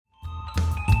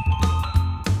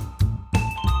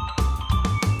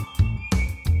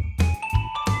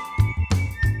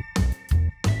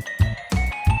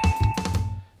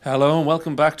Hello and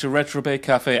welcome back to Retro Bay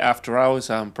Cafe After Hours.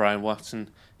 I'm Brian Watson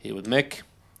here with Mick,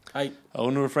 Hi.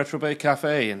 owner of Retro Bay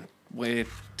Cafe, and we're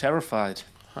terrified.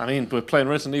 I mean, we're playing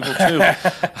Resident Evil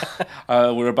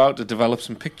 2. We're about to develop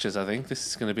some pictures, I think. This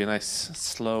is going to be a nice,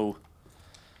 slow...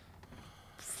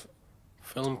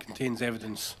 Film contains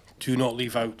evidence. Do not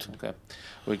leave out. Okay.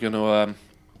 We're going to...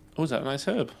 Oh, is that a nice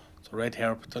herb? It's a red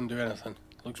herb. Doesn't do anything.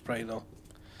 Looks pretty though.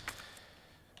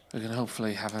 We're going to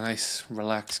hopefully have a nice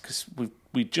relax, because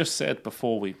we just said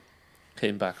before we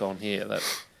came back on here that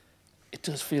it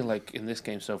does feel like in this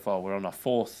game so far we're on our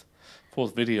fourth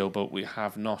video, but we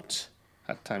have not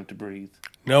had time to breathe.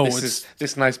 No,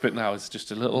 this nice bit now is just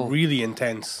a little really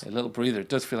intense. a little breather. It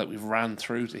does feel like we've ran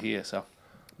through to here, so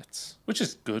which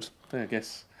is good, I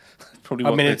guess. Probably.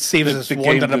 I mean, it saves us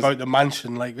wandering about the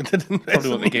mansion like we did in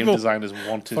probably what the game Evil. designers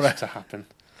wanted to happen.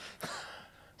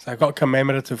 So I got a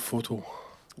commemorative photo.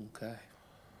 Okay.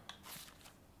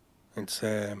 It's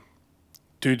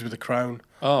dude with a crown.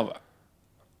 Oh,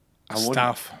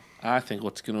 Staff. I think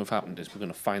what's going to have happened is we're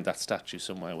going to find that statue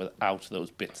somewhere without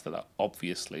those bits that are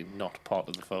obviously not part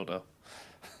of the photo.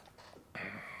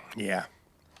 Yeah.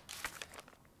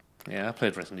 Yeah, I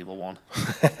played Resident Evil 1.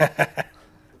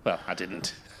 Well, I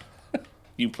didn't.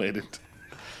 You played it.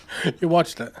 You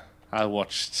watched it? I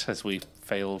watched as we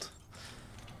failed.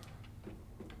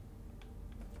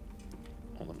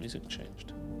 Oh, the music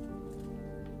changed.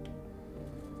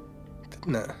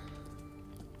 Didn't it?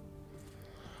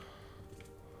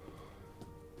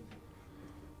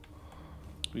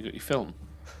 We got your film.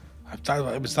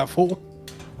 It was that photo.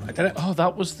 I did it. Oh,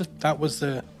 that was the...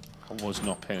 I was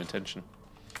not paying attention.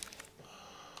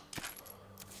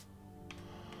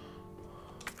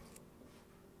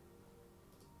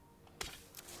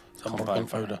 Some more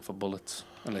gunpowder. For bullets.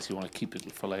 Unless you want to keep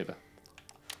it for later.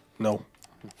 No.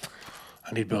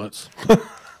 I need bullets.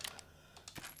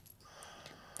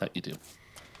 That you do.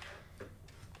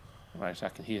 Right, I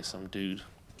can hear some dude.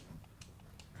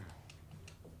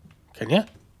 Can you?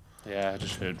 Yeah, I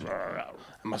just heard...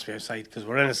 It must be outside because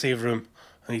we're in a safe room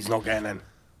and he's not getting in.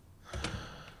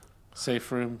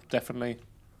 Safe room, definitely.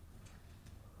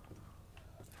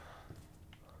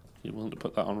 You willing to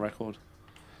put that on record?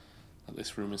 That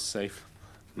this room is safe?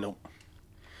 Nope.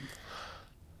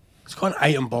 It's got an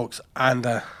item box and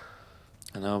a...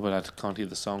 I know, but I can't hear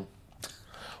the song.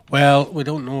 Well, we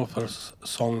don't know if there's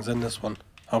songs in this one.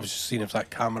 I was just seeing if that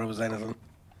camera was anything.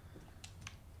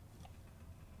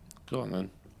 Go on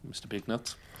then, Mr. Big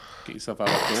Nuts. Get yourself out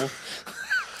the door.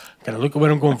 Can I look at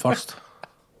where I'm going first?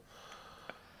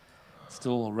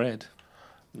 Still red.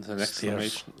 There's an Stairs.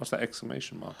 exclamation. What's that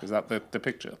exclamation mark? Is that the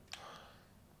picture?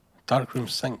 Darkroom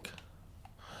sink.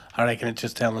 I reckon it's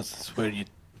just telling us it's where you...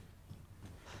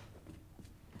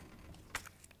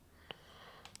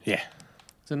 Yeah.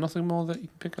 Is there nothing more that you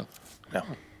can pick up? No.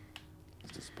 Oh,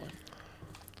 that's disappointing.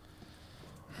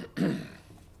 Do you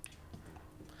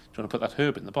want to put that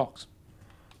herb in the box?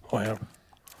 What herb?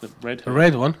 The red herb? The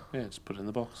red one? Yeah, just put it in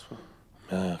the box.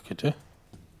 Could do.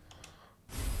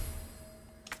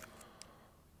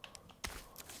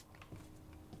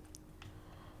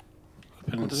 Put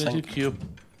it in What the do they do? sink. Cure?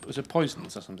 Is it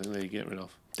poisons or something that you get rid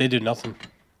of? They do nothing.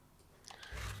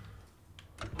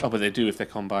 Oh, but they do if they're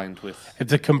combined with If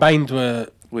they're combined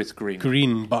with green.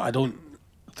 green, but I don't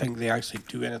think they actually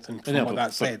do anything from what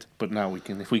that said. But now we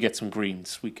can, if we get some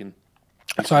greens, we can.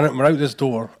 So we're out this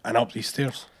door and up these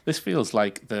stairs. This feels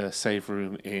like the save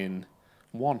room in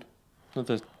 1.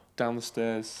 Down the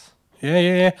stairs.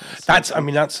 Yeah. That's.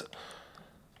 As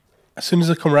soon as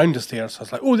I come round the stairs, I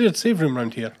was like, "Oh, there's a save room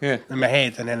round here." Yeah. In my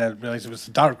head, and then I realised it was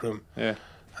the dark room. Yeah.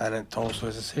 And it also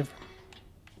is a save room.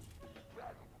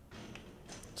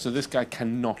 So this guy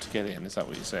cannot get in. Is that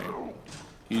what you're saying?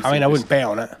 I wouldn't bet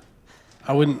on it.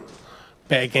 I wouldn't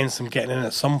bet against him getting in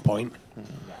at some point.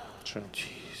 True.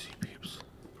 Jeez, peeps.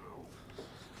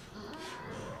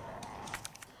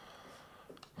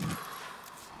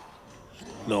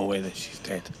 No way that she's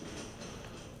dead.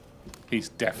 He's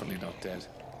definitely not dead.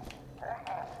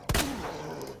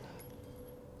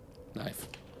 Knife.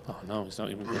 Oh no, he's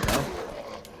not even going down.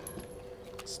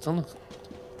 Still not.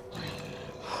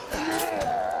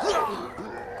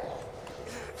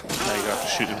 Now you have to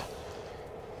shoot him.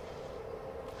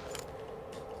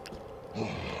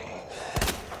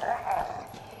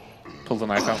 Pull the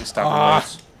knife out and stab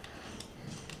him.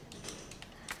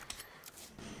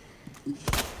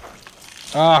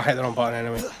 I hit the wrong button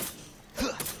anyway.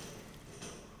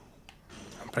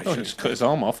 I'm pretty Oh, sure. he just cut his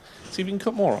arm off. See if you can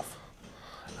cut more off.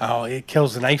 Oh, it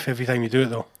kills the knife every time you do it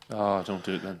though. Oh, don't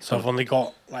do it then. So I've only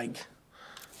got like...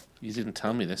 You didn't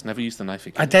tell me this. Never use the knife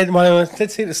again. I did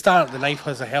say at the start the knife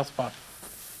has a health bar.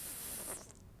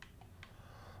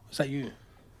 Was that you?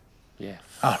 Yeah.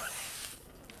 All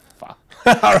Fuck.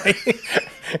 right. All right.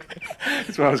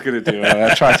 That's what I was going to do.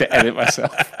 I tried to edit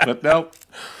myself, but no.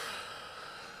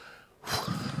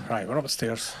 Right, we're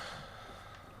upstairs.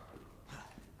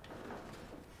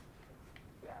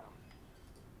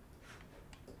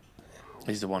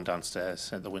 He's the one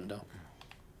downstairs at the window.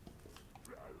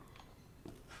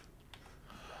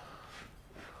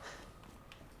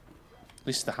 At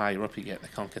least the higher up you get, they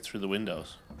can't get through the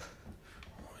windows.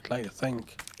 I'd like to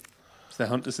think. Is there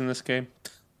hunters in this game?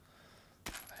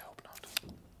 I hope not.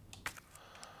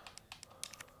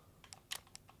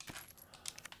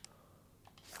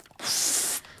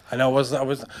 I know, I was.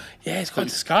 Yeah, it's got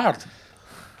discard.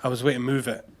 I was waiting to move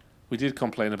it. We did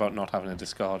complain about not having a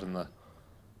discard in the...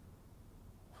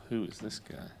 Who is this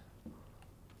guy?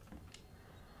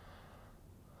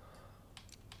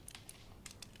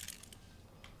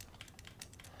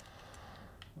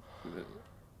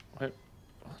 Wait,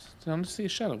 what? Did I not see a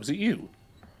shadow? Was it you?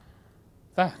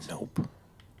 That? Nope.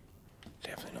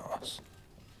 Definitely not us.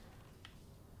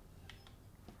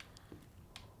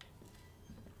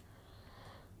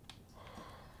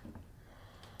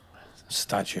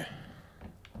 Statue.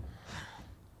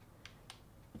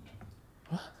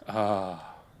 Ah.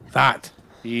 That.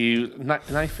 You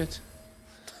knife it?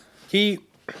 He.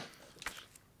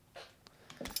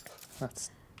 That's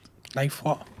Knife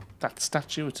what? that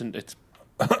statue. It's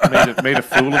made a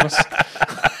fool of us.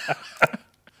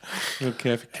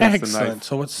 Okay, if it kills the Excellent. knife.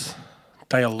 So it's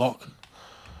dial lock.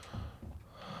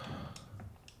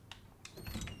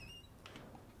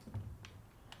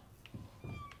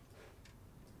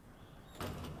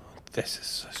 This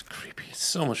is just creepy, It's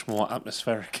so much more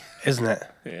atmospheric. isn't it?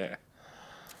 Yeah.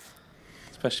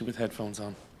 Especially with headphones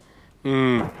on.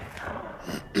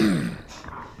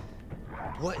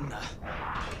 What in the...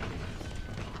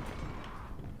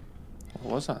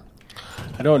 What was that?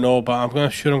 I don't know, but I'm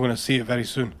sure I'm going to see it very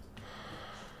soon.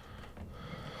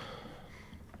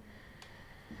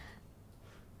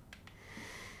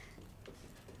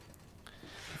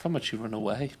 How much you run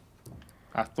away?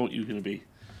 I thought you were going to be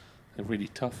really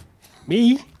tough.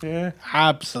 Me? Yeah.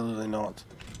 Absolutely not.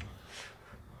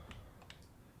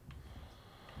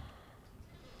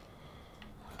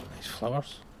 Nice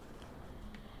flowers.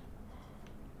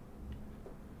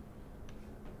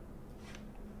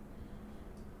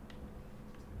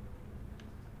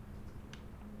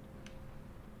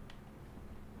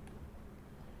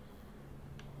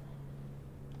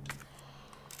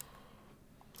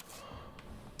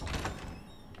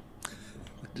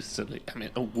 Just suddenly,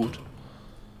 wood.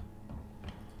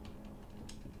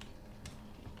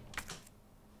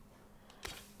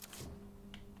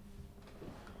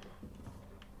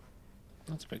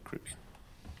 That's a bit creepy.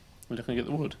 We're not going to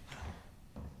get the wood.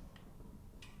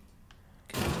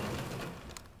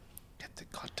 Get the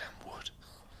goddamn wood.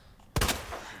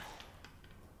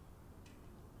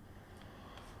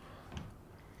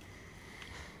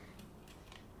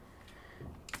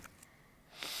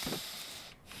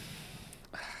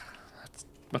 That's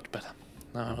much better.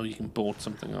 Now you can board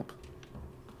something up.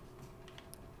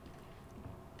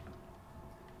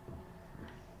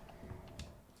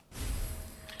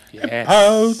 Yes.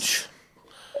 Ouch!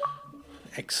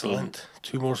 Excellent.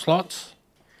 2 more slots.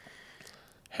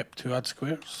 Hip to add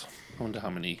squares. I wonder how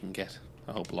many you can get.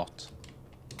 I hope lots.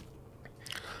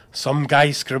 Some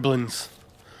guy scribblings.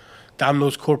 Damn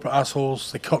those corporate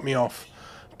assholes. They cut me off.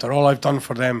 After all I've done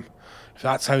for them. If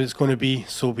that's how it's going to be,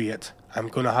 so be it. I'm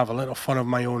going to have a little fun of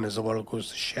my own as the world goes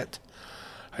to shit.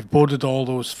 I've boarded all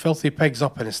those filthy pigs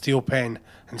up in a steel pen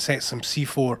and set some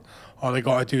C4. All they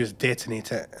got to do is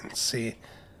detonate it and say,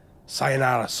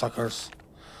 sayonara, suckers.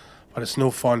 But it's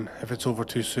no fun if it's over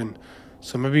too soon.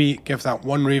 So maybe give that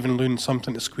one raven loon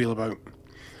something to squeal about.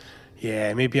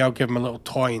 Yeah, maybe I'll give him a little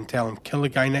toy and tell him, kill the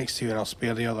guy next to you and I'll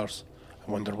spare the others.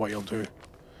 I wonder what he'll do.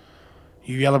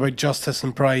 You yell about justice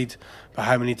and pride, but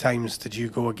how many times did you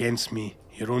go against me,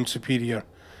 your own superior?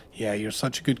 Yeah, you're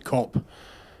such a good cop.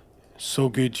 So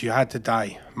good you had to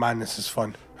die. Man, this is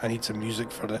fun. I need some music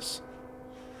for this.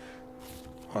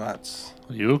 Well, that's...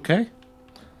 Are you okay?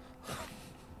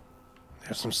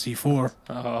 There's some C4.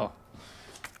 Oh.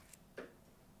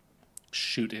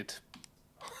 Shoot it.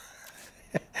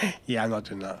 Yeah, I'm not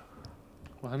doing that.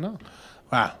 Why not?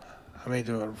 Wow, I may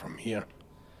do it from here.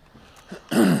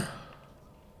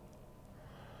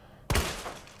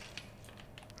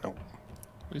 Nope.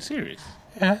 Are you serious?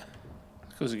 Yeah.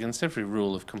 That goes against every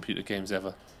rule of computer games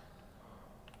ever.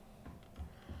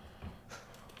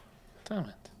 Damn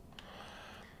it.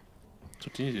 So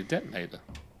do you need a detonator?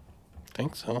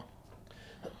 Think so.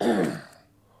 There's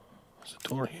a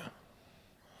door here.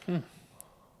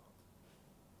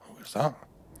 Where's that?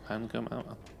 Handgun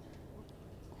ammo.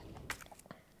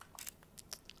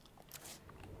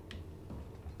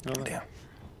 Oh, Damn.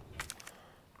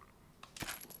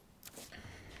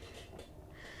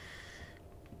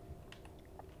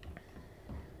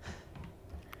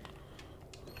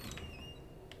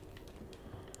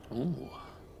 Ooh.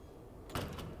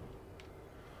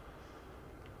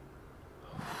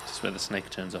 This is where the snake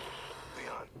turns up.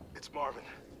 Leon, it's Marvin.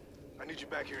 I need you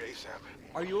back here ASAP.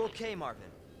 Are you okay, Marvin?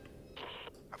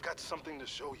 I've got something to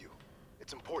show you.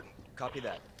 It's important. Copy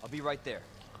that. I'll be right there.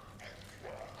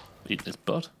 Eating his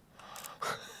butt.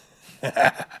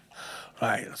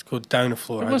 Right, let's go down the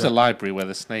floor. There was a library where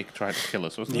the snake tried to kill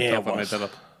us, wasn't it? Yeah, If I it made was. that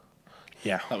up.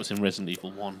 Yeah. That was in Resident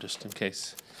Evil 1, just in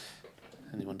case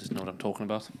anyone doesn't know what I'm talking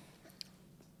about.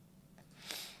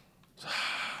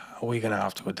 Are we going to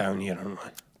have to go down here, aren't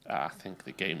we? I think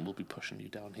the game will be pushing you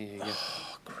down here, yeah.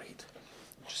 Oh, great.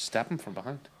 Just stab him from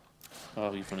behind.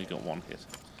 Oh, you've only got one hit.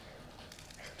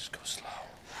 Just go slow.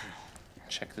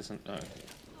 Check this.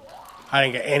 I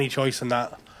didn't get any choice in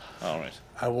that. Alright.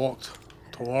 I walked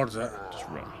towards it. Just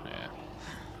run,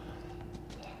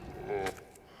 yeah.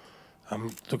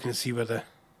 I'm looking to see where the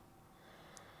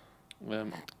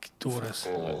door is.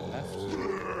 Left.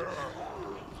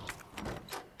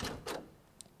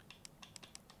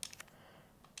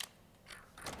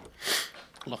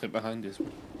 Lock it behind you.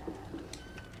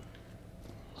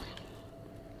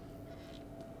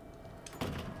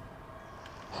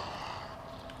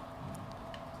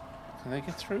 Can they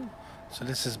get through? So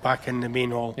this is back in the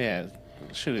main hall. Yeah,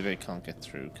 surely they can't get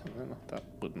through, can they? That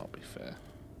would not be fair.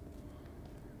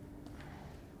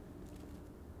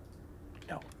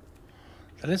 No.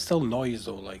 There is still noise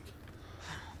though, like.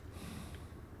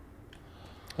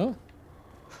 Oh.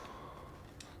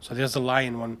 So there's the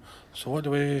lion one. So what do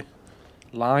we...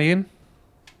 Lion?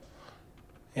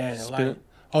 Yeah, the Spin lion. it.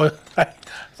 Oh, I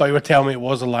thought you were telling me it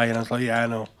was a lion. I was like, yeah, I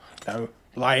know. No.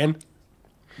 Lion.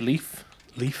 Leaf?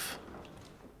 Leaf.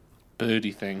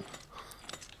 Birdie thing.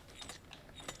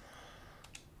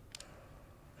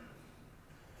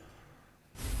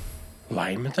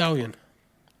 Lion medallion.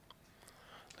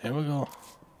 There we go.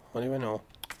 What do we know?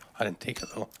 I didn't take it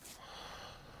though.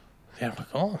 There we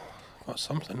go. Got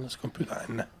something. Let's go and put that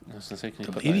in there. I was going to say, can you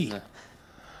The put that in lady. there?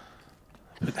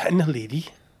 Put that in the lady.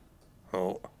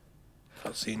 Oh.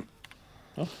 Cutscene.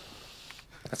 Oh.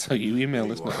 That's how you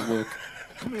email, isn't it, at work?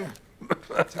 Come here.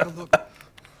 Take a look.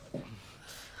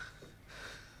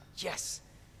 Yes!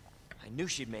 I knew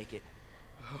she'd make it.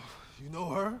 You know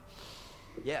her?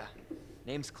 Yeah.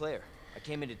 Name's Claire. I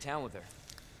came into town with her.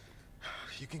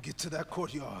 You can get to that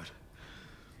courtyard.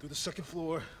 Through the second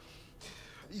floor.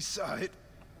 East side.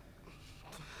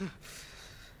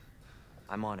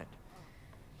 I'm on it.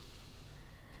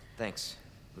 Thanks,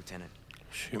 Lieutenant.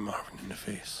 Shoot Marvin in the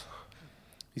face.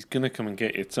 He's going to come and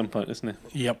get you at some point, isn't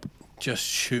he? Yep. Just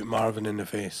shoot Marvin in the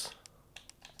face.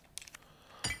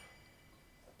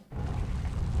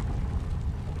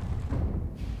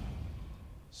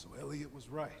 So Elliot was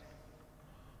right.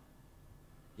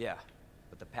 Yeah,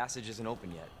 but the passage isn't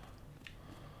open yet.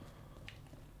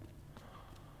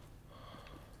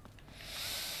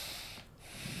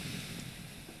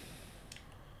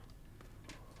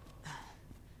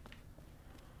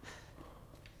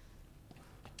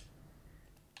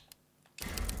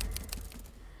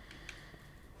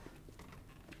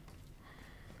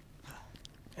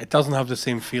 It doesn't have the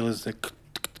same feel as the...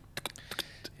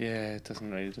 Yeah, it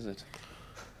doesn't really, does it?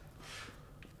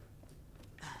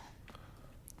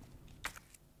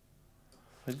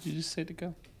 Where did you just say to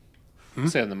go?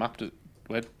 Say on the map,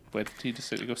 where did you just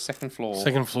say to go? Second floor?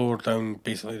 Second floor down,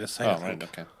 basically the side. Oh, right,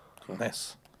 okay. Cool.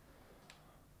 This.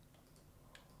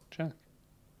 Jack.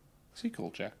 Is he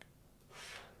called Jack?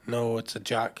 No, it's a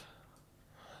jack.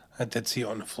 I did see it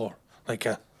on the floor. Like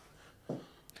a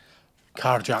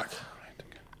car jack. Right,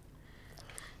 okay.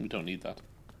 We don't need that.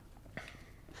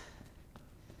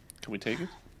 Can we take it?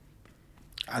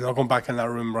 I'm not going back in that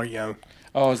room right now.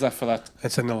 Oh, is that for that?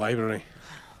 It's in the library.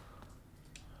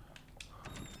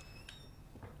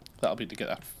 That'll be to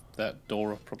get that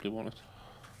door up, probably, won't it?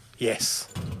 Yes.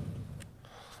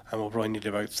 And we'll probably need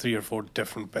about 3 or 4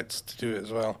 different bits to do it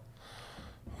as well.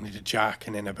 We'll need a jack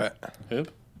and then a bit.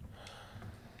 Herb?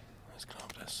 Let's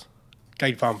grab this.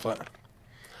 Guide pamphlet.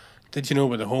 Did you know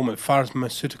we're the home of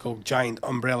pharmaceutical giant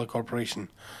Umbrella Corporation?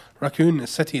 Raccoon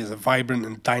City is a vibrant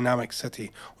and dynamic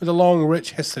city with a long,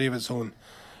 rich history of its own.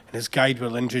 In this guide,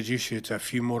 we'll introduce you to a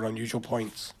few more unusual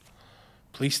points.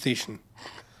 Police station.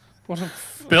 What a...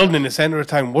 Building in the centre of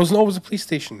town wasn't always a police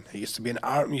station. It used to be an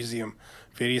art museum.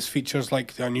 Various features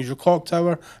like the unusual clock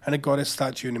tower and a goddess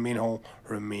statue in the main hall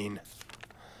remain.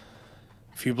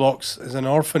 A few blocks is an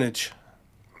orphanage.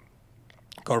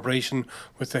 Corporation,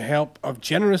 with the help of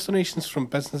generous donations from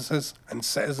businesses and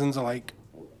citizens alike.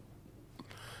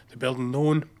 The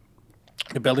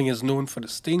building is known for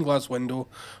its stained glass window,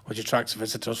 which attracts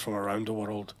visitors from around the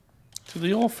world. To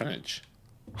the orphanage.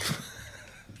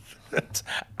 That's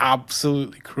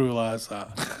absolutely cruel as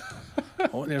that.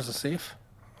 Oh, there's a safe.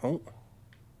 Oh.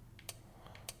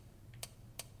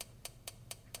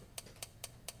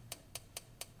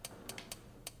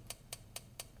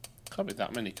 Can't be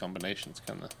that many combinations,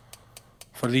 can there?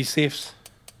 For these safes?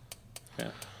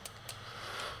 Yeah.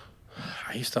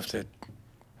 I used to have to...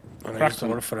 When I Crack used to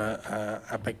them. work for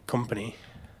a big company,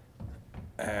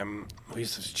 we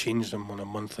used to have to change them on a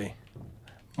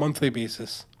monthly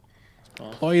basis. Oh.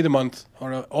 Employee of the month,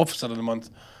 or officer of the month,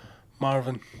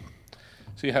 Marvin.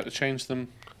 So you had to change them.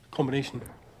 Combination.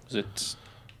 Was it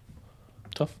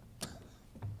tough?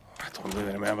 I don't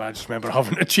really remember. I just remember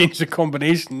having to change the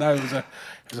combination. Now it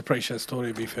was a pretty shit story,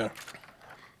 to be fair.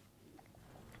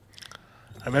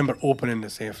 I remember opening the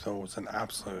safe though. It was an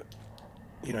absolute.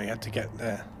 You know, you had to get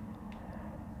the.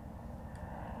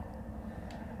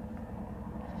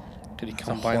 Can you That's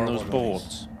a combine those horrible noise.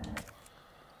 boards?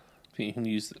 Think you can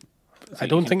use. I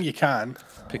don't think you can.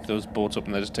 Pick those boards up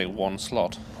and they just take one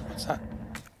slot. What's that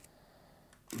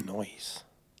noise?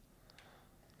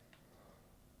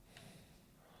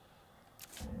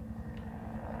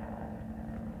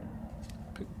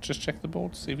 Just check the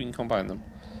boards, see if you can combine them.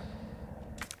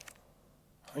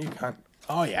 Oh, you can.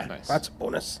 Oh yeah, Nice. that's a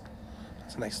bonus.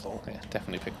 That's a nice little Yeah,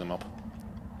 definitely pick them up.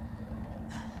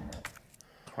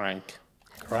 Crank.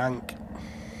 crank.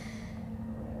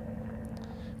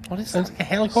 What is Sounds that? like a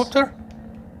helicopter.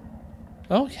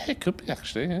 Oh yeah, it could be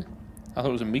actually. Yeah. I thought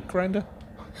it was a meat grinder.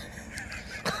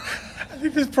 I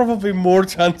think there's probably more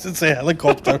chance it's a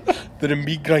helicopter than a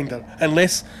meat grinder,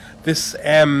 unless this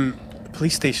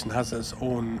police station has its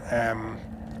own.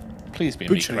 Please be a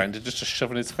Butchery. meat grinder, just to shove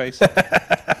in his face.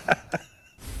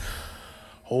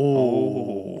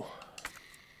 Oh,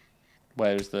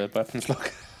 Where is the weapons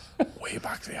lock? way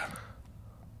back there.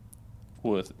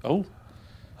 Worth. Oh,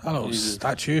 Hello, needs his-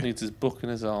 statue. needs his book in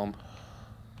his arm.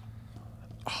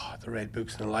 Oh, the red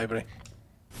books in the library.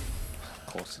 Of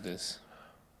course it is.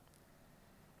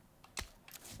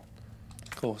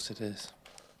 Of course it is.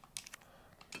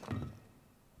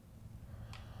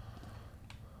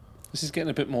 This is getting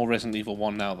a bit more Resident Evil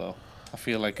 1 now, though. I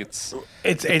feel like the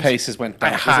pace has went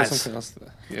down. It Is there has. something else?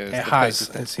 Yeah, It the pace has.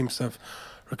 is- It seems to have.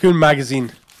 Raccoon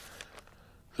Magazine.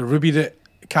 The ruby that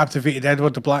captivated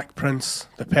Edward the Black Prince.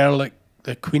 The pearl that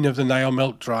the Queen of the Nile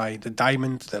milked dry. The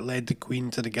diamond that led the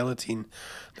Queen to the guillotine.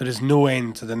 There is no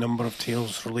end to the number of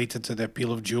tales related to the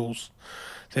appeal of jewels.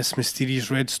 This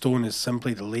mysterious red stone is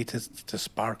simply the latest to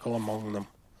sparkle among them.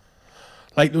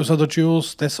 Like those other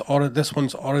jewels, this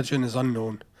one's origin is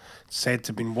unknown. It's said to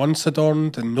have been once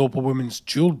adorned in noblewoman's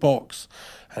jewelled box,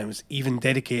 and it was even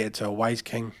dedicated to a wise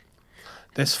king.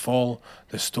 This fall,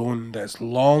 the stone that is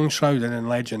long shrouded in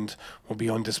legend will be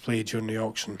on display during the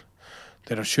auction.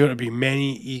 There are sure to be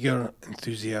many eager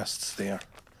enthusiasts there.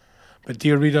 But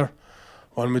dear reader,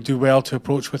 one would do well to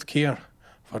approach with care,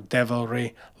 for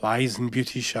devilry lies in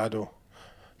beauty's shadow.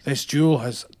 This jewel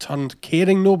has turned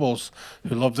caring nobles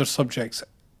who love their subjects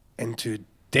into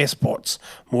despots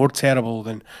more terrible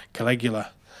than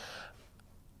Caligula,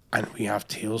 and we have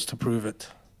tales to prove it.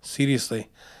 Seriously,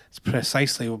 it's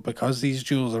precisely because these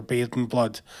jewels are bathed in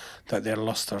blood that their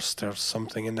lustre stirs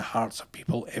something in the hearts of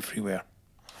people everywhere.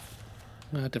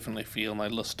 I definitely feel my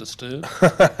luster stirred.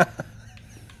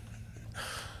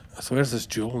 So where's this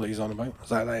jewel that he's on about? Is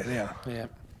that right there? Yeah.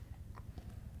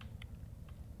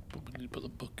 But we need to put the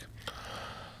book.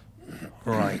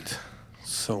 Right.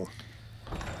 So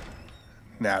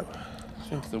now I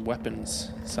think the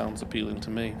weapons sounds appealing to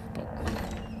me, but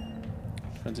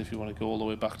depends if you want to go all the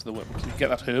way back to the weapons. You can get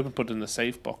that herb and put it in the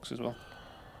safe box as well.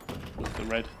 With the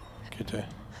red. could do.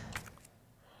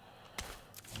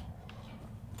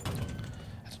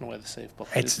 I don't know where the safe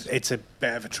box is. It's a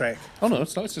bit of a trek. Oh no,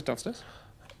 it's not, it's just downstairs.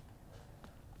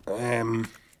 Um,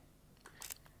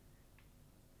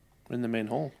 We're in the main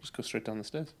hall. Just go straight down the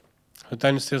stairs.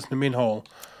 downstairs in the main hall,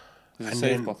 There's a and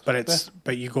safe then, box. but right it's there.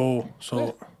 but you go so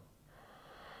There.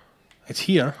 it's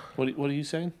here. What are you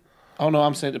saying? Oh no,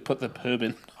 I'm saying to put the herb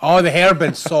in. Oh, the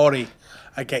Herbin. Sorry,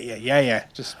 I get you. Yeah.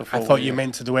 Just before I thought we, you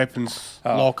meant to the weapons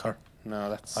Oh. locker. No,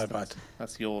 that's My bad.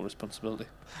 That's your responsibility.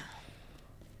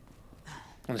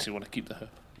 Unless you want to keep the herb.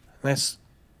 Let's.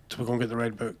 So we're gonna get the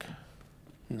red book.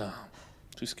 No,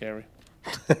 too scary.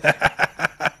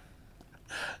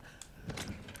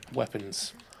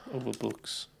 Weapons over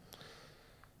books.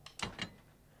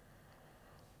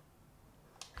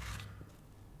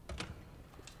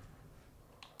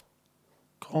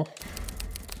 So,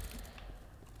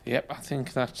 Yep, I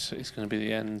think that is going to be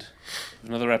the end of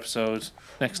another episode.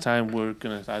 Next time we're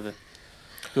going to either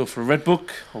go for a red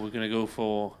book, or we're going to go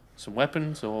for some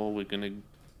weapons, or we're going to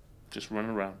just run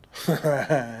around.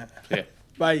 Yeah.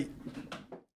 bye.